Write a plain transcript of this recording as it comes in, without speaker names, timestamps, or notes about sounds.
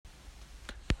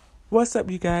What's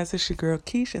up, you guys? It's your girl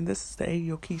Keish, and this is the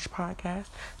Ayo Keish podcast.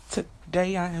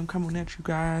 Today, I am coming at you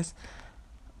guys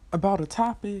about a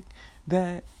topic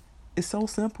that is so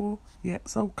simple yet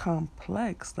so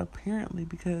complex, apparently,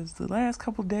 because the last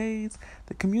couple days,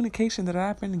 the communication that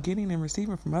I've been getting and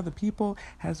receiving from other people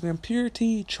has been pure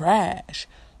tea trash.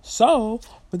 So,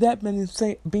 with that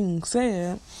being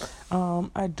said,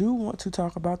 I do want to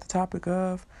talk about the topic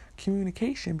of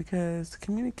communication, because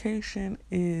communication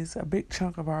is a big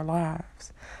chunk of our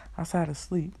lives outside of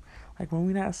sleep. Like when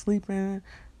we're not sleeping,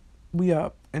 we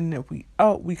up, and if we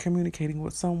out, we communicating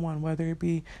with someone, whether it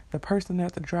be the person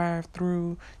at the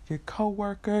drive-through, your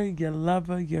coworker, your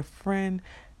lover, your friend.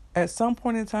 At some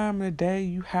point in time in the day,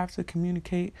 you have to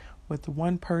communicate with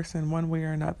one person one way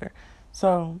or another.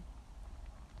 So,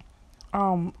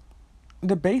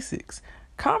 the basics.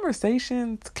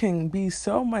 Conversations can be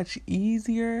so much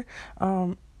easier.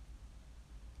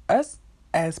 Us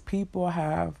as people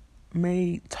have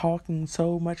made talking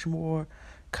so much more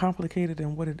complicated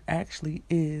than what it actually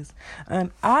is. And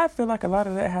I feel like a lot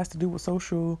of that has to do with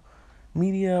social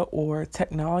media or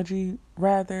technology,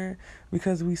 rather,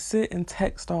 because we sit and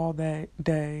text all that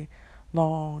day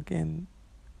long and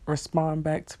respond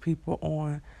back to people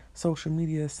on social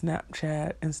media,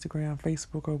 Snapchat, Instagram,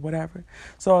 Facebook, or whatever.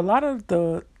 So a lot of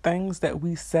the things that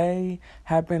we say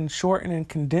have been shortened and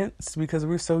condensed because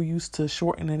we're so used to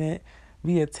shortening it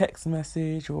via text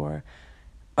message or,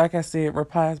 like I said,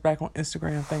 replies back on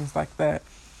Instagram, things like that.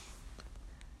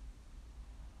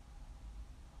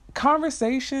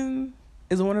 Conversation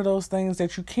is one of those things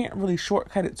that you can't really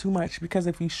shortcut it too much, because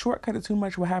if you shortcut it too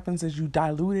much, what happens is you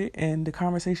dilute it and the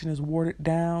conversation is watered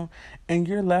down and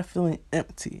you're left feeling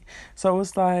empty. So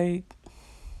it's like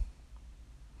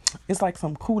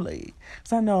some Kool-Aid.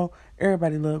 So I know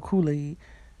everybody love Kool-Aid.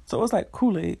 So it's like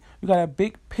Kool-Aid. You got a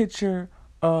big picture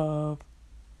of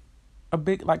a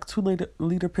big, like 2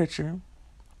 liter pitcher.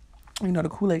 You know, the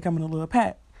Kool-Aid come in a little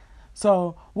pack.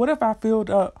 So what if I filled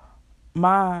up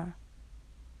my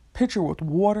pitcher with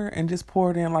water and just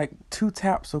poured in like 2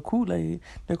 taps of Kool-Aid?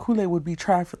 The Kool-Aid would be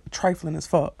trifling as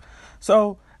fuck.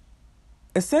 So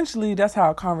essentially, that's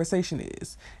how a conversation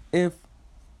is. If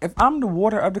I'm the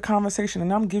water of the conversation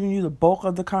and I'm giving you the bulk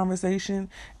of the conversation,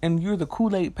 and you're the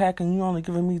Kool-Aid pack and you only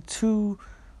giving me 2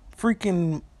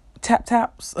 freaking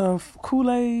taps of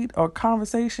Kool-Aid or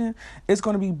conversation, it's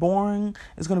going to be boring.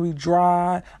 It's going to be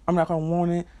dry. I'm not going to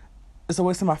want it. It's a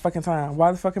waste of my fucking time.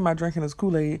 Why the fuck am I drinking this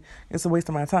Kool-Aid? It's a waste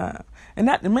of my time. And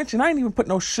not to mention, I ain't even put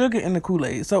no sugar in the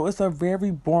Kool-Aid. So it's a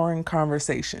very boring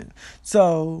conversation.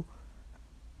 So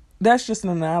that's just an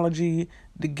analogy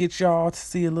to get y'all to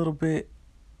see a little bit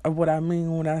of what I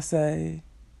mean when I say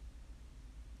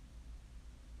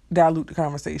dilute the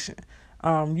conversation.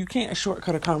 You can't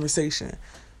shortcut a conversation.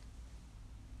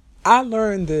 I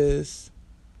learned this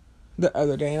the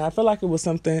other day, and I feel like it was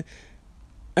something,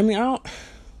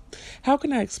 how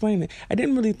can I explain it? I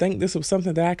didn't really think this was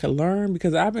something that I could learn,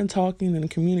 because I've been talking and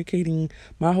communicating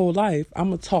my whole life.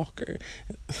 I'm a talker.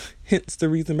 Hence the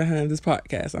reason behind this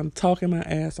podcast. I'm talking my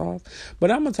ass off,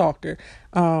 but I'm a talker.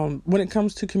 When it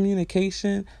comes to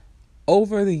communication,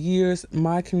 over the years,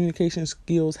 my communication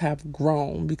skills have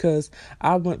grown, because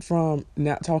I went from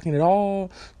not talking at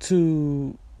all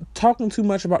to talking too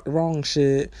much about the wrong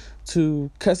shit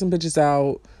to cussing bitches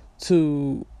out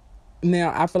to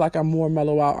now I feel like I'm more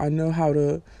mellow out. I know how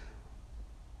to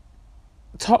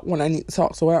talk when I need to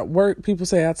talk. So at work, people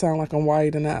say I sound like I'm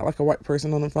white and not like a white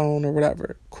person on the phone or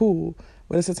whatever. Cool.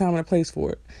 But it's a time and a place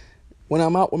for it. When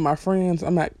I'm out with my friends,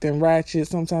 I'm acting ratchet.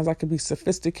 Sometimes I could be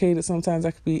sophisticated. Sometimes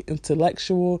I could be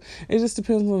intellectual. It just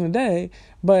depends on the day.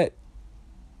 But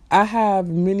I have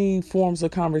many forms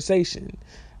of conversation.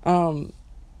 And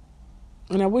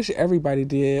I wish everybody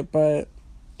did, but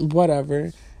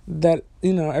whatever. That,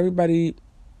 everybody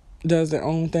does their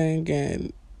own thing,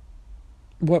 and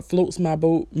what floats my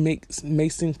boat may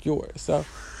sink yours. So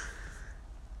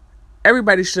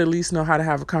everybody should at least know how to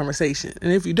have a conversation.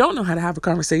 And if you don't know how to have a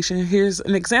conversation, here's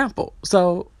an example.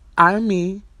 So I'm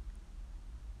me,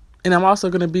 and I'm also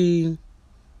going to be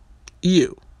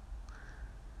you.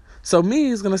 So me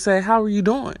is going to say, how are you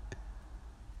doing?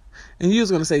 And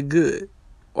you's going to say good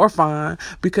or fine,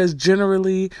 because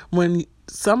generally when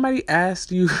somebody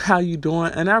asks you how you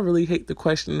doing, and I really hate the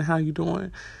question, how you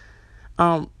doing,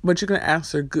 but you're going to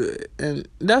answer good. And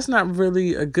that's not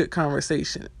really a good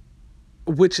conversation,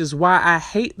 which is why I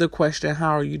hate the question, how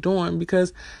are you doing?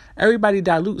 Because everybody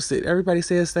dilutes it. Everybody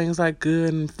says things like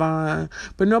good and fine,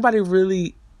 but nobody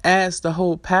really adds the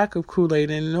whole pack of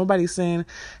Kool-Aid, and nobody's saying,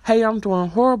 hey, I'm doing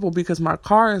horrible because my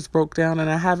car is broke down and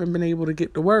I haven't been able to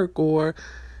get to work, or,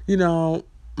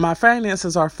 my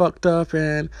finances are fucked up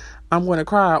and I'm going to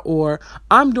cry, or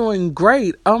I'm doing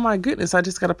great. Oh my goodness, I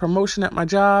just got a promotion at my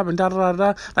job and da da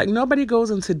da da. Like, nobody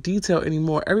goes into detail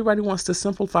anymore. Everybody wants to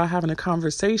simplify having a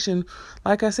conversation.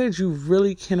 Like I said, you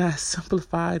really cannot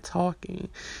simplify talking.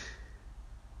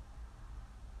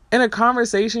 In a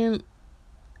conversation,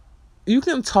 you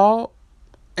can talk,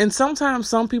 and sometimes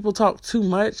some people talk too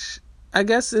much. I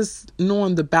guess it's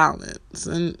knowing the balance.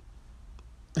 And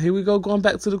here we go, going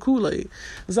back to the Kool-Aid.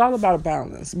 It's all about a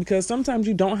balance, because sometimes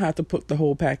you don't have to put the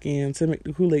whole pack in to make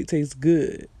the Kool-Aid taste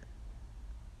good.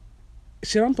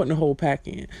 Shit, I'm putting the whole pack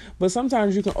in. But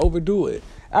sometimes you can overdo it.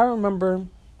 I remember,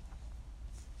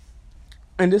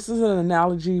 and this is an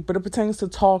analogy, but it pertains to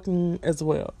talking as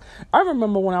well. I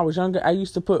remember when I was younger, I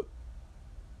used to put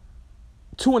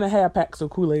 2.5 packs of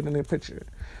Kool-Aid in a pitcher.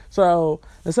 So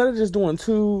instead of just doing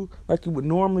 2 like you would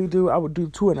normally do, I would do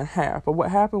 2.5. But what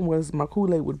happened was my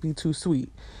Kool-Aid would be too sweet.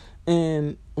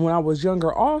 And when I was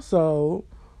younger also,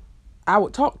 I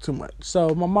would talk too much.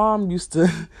 So my mom used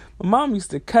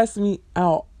to cuss me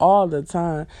out all the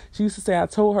time. She used to say I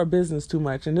told her business too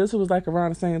much. And this was like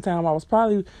around the same time I was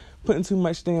probably putting too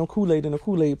much damn Kool-Aid in a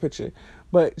Kool-Aid pitcher.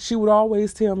 But she would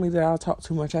always tell me that I talk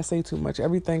too much, I say too much.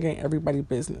 Everything ain't everybody's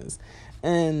business.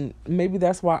 And maybe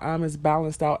that's why I'm as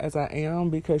balanced out as I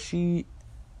am, because she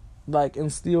like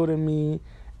instilled in me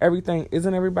everything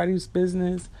isn't everybody's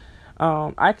business.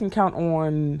 I can count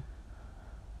on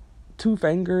 2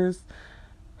 fingers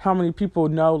how many people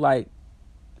know like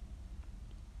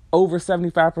over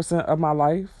 75% of my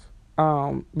life,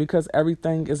 because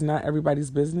everything is not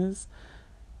everybody's business.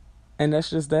 And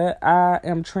that's just that. I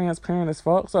am transparent as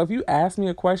fuck. So if you ask me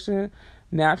a question,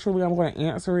 naturally I'm going to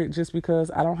answer it, just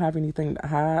because I don't have anything to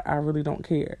hide. I really don't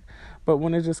care. But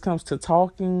when it just comes to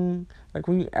talking, like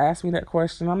when you ask me that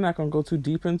question, I'm not going to go too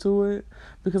deep into it,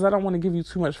 because I don't want to give you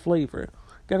too much flavor.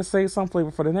 Got to save some flavor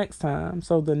for the next time.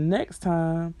 So the next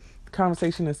time, the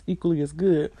conversation is equally as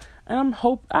good. And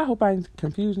I hope I ain't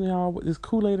confusing y'all with this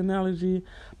Kool-Aid analogy.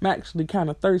 I'm actually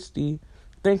kind of thirsty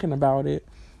thinking about it.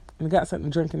 And I got something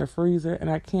to drink in the freezer, and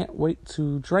I can't wait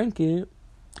to drink it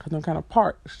because I'm kind of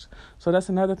parched. So that's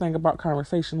another thing about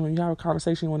conversation. When you have a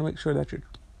conversation, you want to make sure that your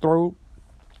throat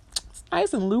is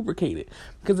nice and lubricated.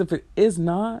 Because if it is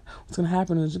not, what's going to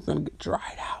happen is you're going to get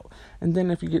dried out. And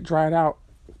then if you get dried out,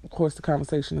 of course, the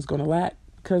conversation is going to lack,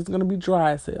 because it's going to be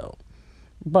dry as hell.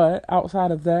 But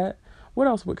outside of that, what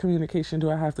else with communication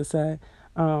do I have to say?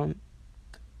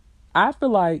 I feel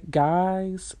like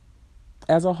guys,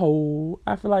 as a whole,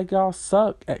 I feel like y'all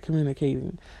suck at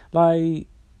communicating. Like,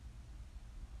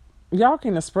 y'all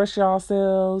can't express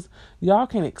yourselves. Y'all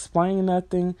can't explain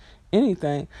nothing,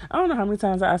 anything. I don't know how many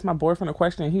times I asked my boyfriend a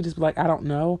question and he just be like, I don't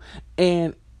know.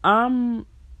 And I'm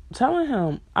telling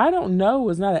him, I don't know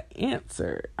is not an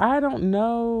answer. I don't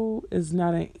know is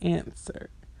not an answer.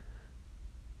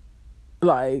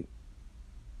 Like,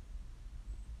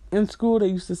 in school they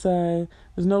used to say,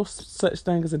 there's no such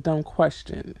thing as a dumb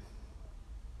question.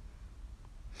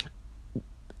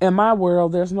 In my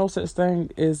world, there's no such thing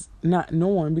as not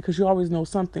knowing, because you always know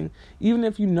something. Even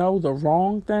if you know the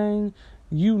wrong thing,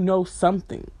 you know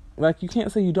something. Like, you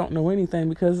can't say you don't know anything,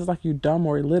 because it's like you're dumb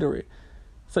or illiterate.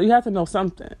 So you have to know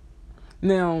something.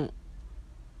 Now,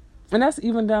 and that's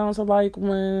even down to like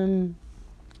when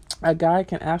a guy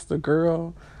can ask the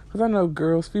girl, because I know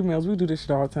girls, females, we do this shit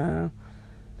all the time.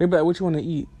 They be like, what you want to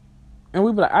eat? And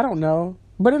we be like, I don't know.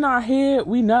 But in our head,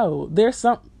 we know. There's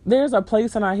a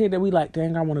place in our head that we like,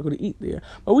 dang, I want to go to eat there.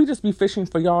 But we just be fishing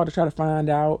for y'all to try to find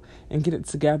out and get it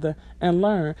together and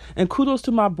learn. And kudos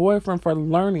to my boyfriend for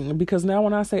learning, because now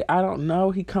when I say I don't know,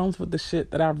 he comes with the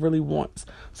shit that I really want.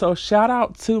 So shout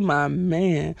out to my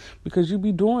man, because you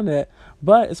be doing that.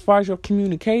 But as far as your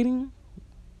communicating,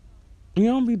 you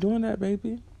don't be doing that,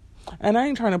 baby. And I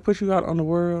ain't trying to push you out on the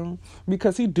world,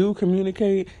 because he do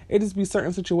communicate. It just be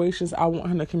certain situations I want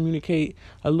him to communicate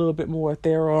a little bit more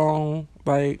thorough on.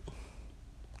 Like,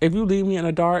 if you leave me in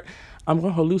the dark, I'm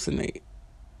going to hallucinate.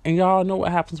 And y'all know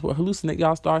what happens with hallucinate.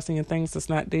 Y'all start seeing things that's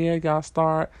not there. Y'all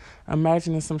start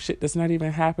imagining some shit that's not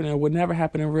even happening or would never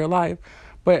happen in real life.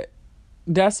 But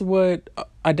that's what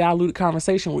a diluted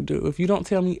conversation would do. If you don't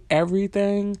tell me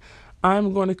everything,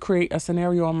 I'm going to create a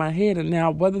scenario in my head. And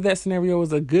now, whether that scenario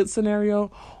is a good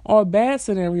scenario or a bad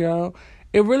scenario,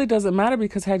 it really doesn't matter,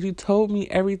 because had you told me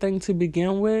everything to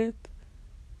begin with,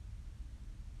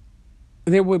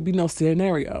 there would be no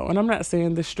scenario. And I'm not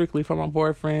saying this strictly for my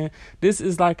boyfriend. This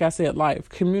is, like I said, life.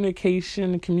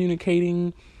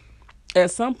 Communicating.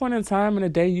 At some point in time in the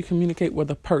day, you communicate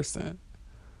with a person.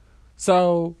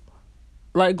 So,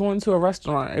 like going to a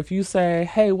restaurant, if you say,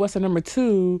 hey, what's a number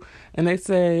 2? And they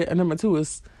say a number 2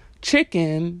 is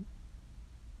chicken,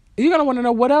 you're going to want to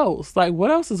know what else. Like,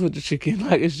 what else is with the chicken?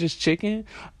 Like, it's just chicken.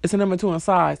 It's a number 2 in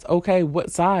size. Okay,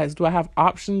 what size? Do I have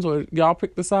options or y'all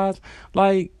pick the size?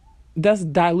 Like, that's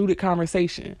diluted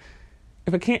conversation.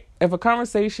 If a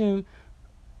conversation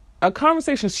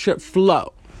should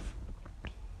flow.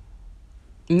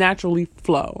 Naturally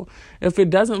flow. If it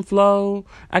doesn't flow,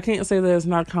 I can't say that it's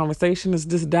not a conversation, it's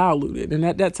just diluted. And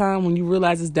at that time, when you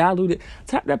realize it's diluted,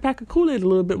 tap that pack of Kool-Aid a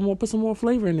little bit more, put some more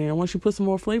flavor in there. Once you put some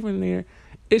more flavor in there,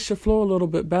 it should flow a little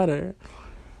bit better.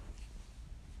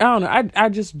 I don't know. I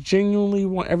just genuinely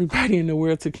want everybody in the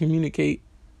world to communicate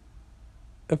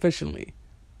efficiently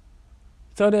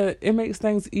so that it makes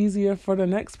things easier for the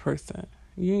next person.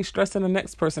 You ain't stressing the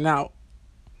next person out.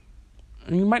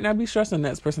 And you might not be stressing the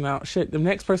next person out. Shit, the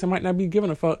next person might not be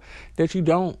giving a fuck that you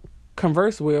don't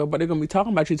converse well, but they're going to be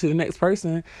talking about you to the next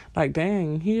person. Like,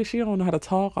 dang, he or she don't know how to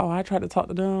talk. Oh, I tried to talk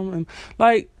to them. And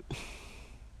like,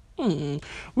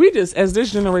 we just, as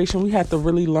this generation, we have to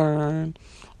really learn,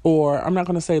 or I'm not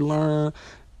going to say learn,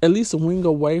 at least wing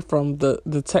away from the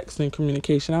texting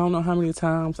communication. I don't know how many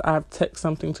times I've texted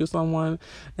something to someone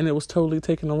and it was totally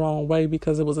taken the wrong way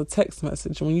because it was a text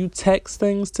message. When you text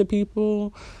things to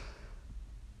people,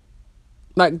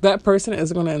 like, that person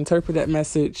is going to interpret that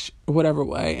message whatever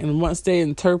way. And once they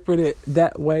interpret it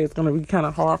that way, it's going to be kind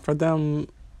of hard for them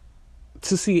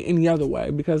to see it any other way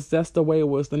because that's the way it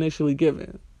was initially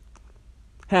given.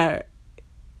 Had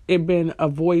it been a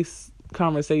voice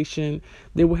conversation,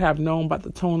 they would have known by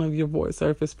the tone of your voice. Or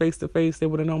if it's face-to-face, they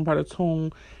would have known by the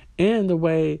tone and the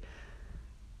way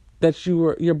that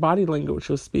your body language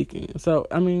was speaking. So,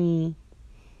 I mean,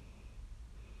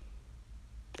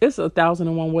 it's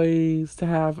 1,001 ways to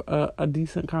have a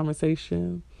decent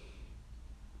conversation.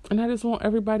 And I just want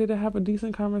everybody to have a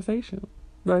decent conversation.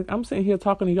 Like, I'm sitting here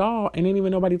talking to y'all and ain't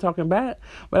even nobody talking back.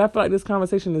 But I feel like this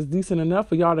conversation is decent enough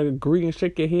for y'all to agree and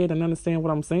shake your head and understand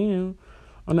what I'm saying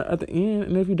on the other end.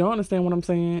 And if you don't understand what I'm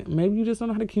saying, maybe you just don't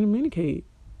know how to communicate.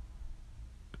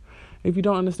 If you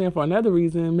don't understand for another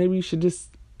reason, maybe you should just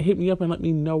hit me up and let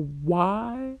me know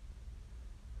why.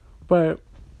 But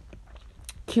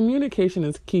communication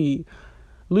is key.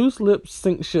 Loose lips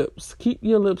sink ships. Keep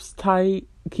your lips tight.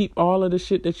 Keep all of the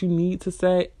shit that you need to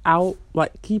say out.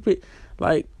 Like, keep it,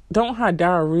 like, don't have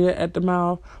diarrhea at the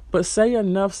mouth, but say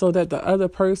enough so that the other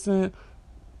person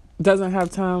doesn't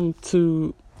have time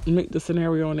to make the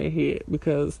scenario in their head,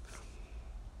 because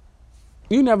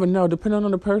you never know. Depending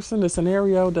on the person, the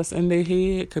scenario that's in their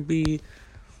head could be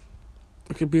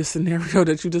a scenario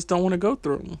that you just don't want to go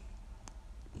through.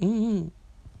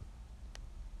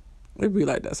 It be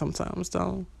like that sometimes,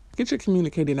 though. Get your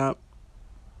communicating up.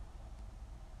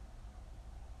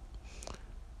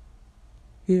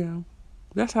 Yeah,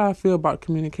 that's how I feel about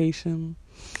communication.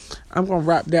 I'm going to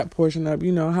wrap that portion up.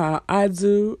 You know how I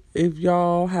do. If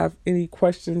y'all have any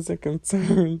questions and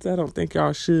concerns, I don't think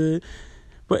y'all should.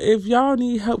 But if y'all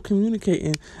need help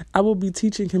communicating, I will be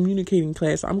teaching communicating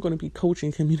class. I'm going to be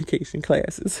coaching communication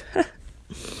classes.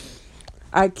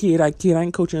 I kid. I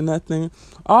ain't coaching nothing.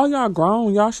 All y'all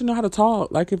grown. Y'all should know how to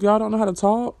talk. Like, if y'all don't know how to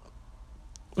talk,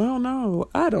 I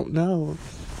don't know.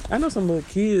 I know some little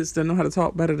kids that know how to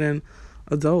talk better than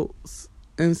adults.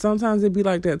 And sometimes it be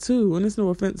like that too. And it's no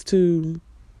offense to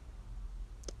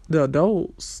the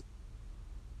adults.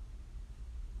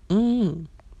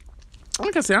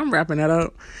 Like I said, I'm wrapping that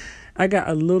up. I got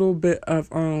a little bit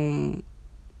of,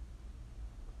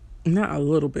 not a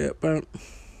little bit, but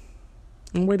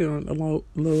I'm waiting on the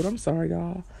load. I'm sorry,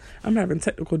 y'all. I'm having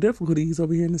technical difficulties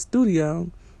over here in the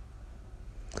studio.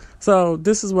 So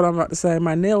this is what I'm about to say.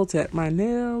 My nail tech,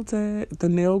 the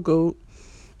nail goat.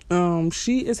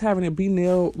 She is having a Be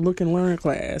Nail Look and Learn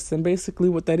class. And basically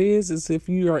what that is if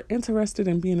you are interested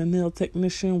in being a nail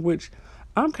technician, which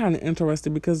I'm kind of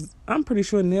interested because I'm pretty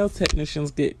sure nail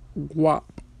technicians get guap.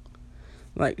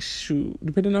 Like, shoot,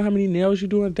 depending on how many nails you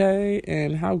do a day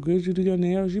and how good you do your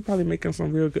nails, you're probably making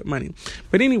some real good money.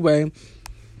 But anyway,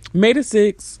 May the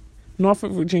 6th,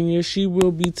 Norfolk, Virginia, she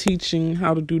will be teaching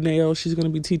how to do nails. She's going to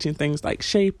be teaching things like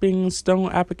shaping, stone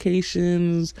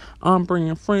applications, ombre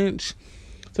and French.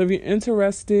 So if you're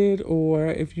interested, or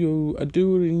if you a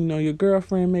dude and you know your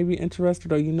girlfriend may be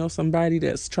interested, or you know somebody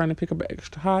that's trying to pick up an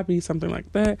extra hobby, something like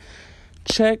that,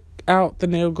 check out the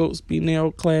Nail Goats Be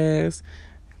Nail class.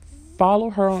 Follow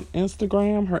her on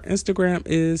Instagram. Her Instagram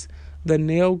is the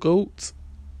Nail Goats.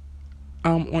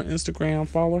 On Instagram,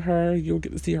 follow her. You'll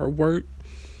get to see her work.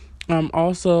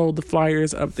 Also, the flyer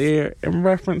is up there in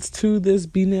reference to this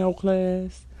Be Nail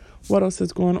class. What else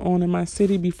is going on in my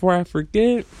city before I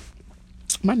forget?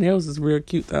 My nails is real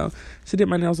cute though. She did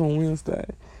my nails on Wednesday,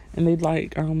 and they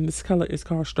like this color is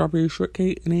called Strawberry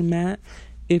Shortcake, and they matte.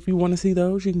 If you want to see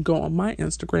those, you can go on my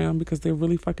Instagram because they're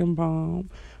really fucking bomb.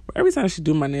 But every time she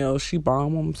do my nails, she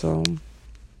bomb them. So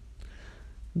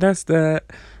that's that.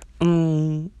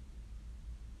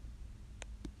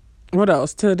 What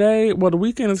else? Today, well, the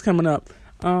weekend is coming up.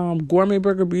 Gourmet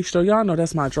Burger Bistro. Y'all know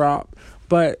that's my drop.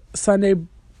 But Sunday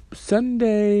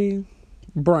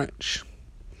brunch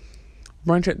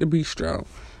at the bistro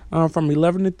from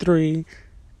 11 to 3.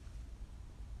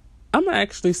 I'm going to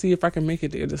actually see if I can make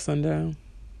it there this Sunday.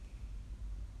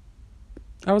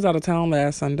 I was out of town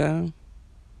last Sunday,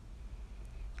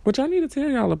 which I need to tell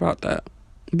y'all about that.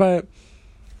 But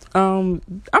I'm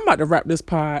about to wrap this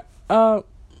pod up.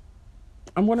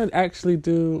 I'm going to actually I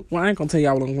ain't going to tell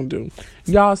y'all what I'm going to do.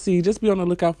 Y'all see, just be on the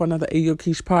lookout for another Ayo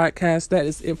Quiche podcast. That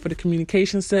is it for the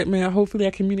communication segment. Hopefully I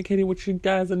communicated with you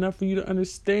guys enough for you to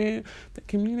understand that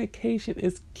communication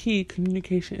is key.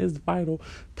 Communication is vital.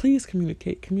 Please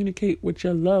communicate. Communicate with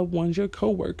your loved ones, your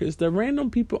coworkers, the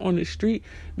random people on the street,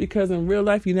 because in real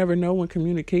life, you never know when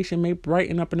communication may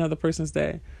brighten up another person's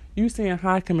day. You saying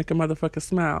hi can make a motherfucker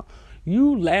smile.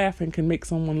 You laughing can make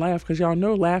someone laugh, because y'all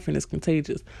know laughing is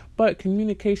contagious. But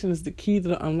communication is the key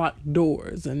to unlock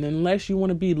doors. And unless you want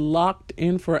to be locked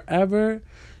in forever,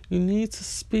 you need to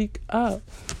speak up.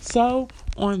 So,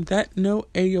 on that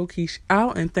note, Ayo Quiche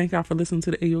out. And thank y'all for listening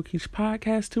to the Ayo Quiche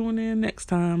podcast. Tune in next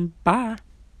time. Bye.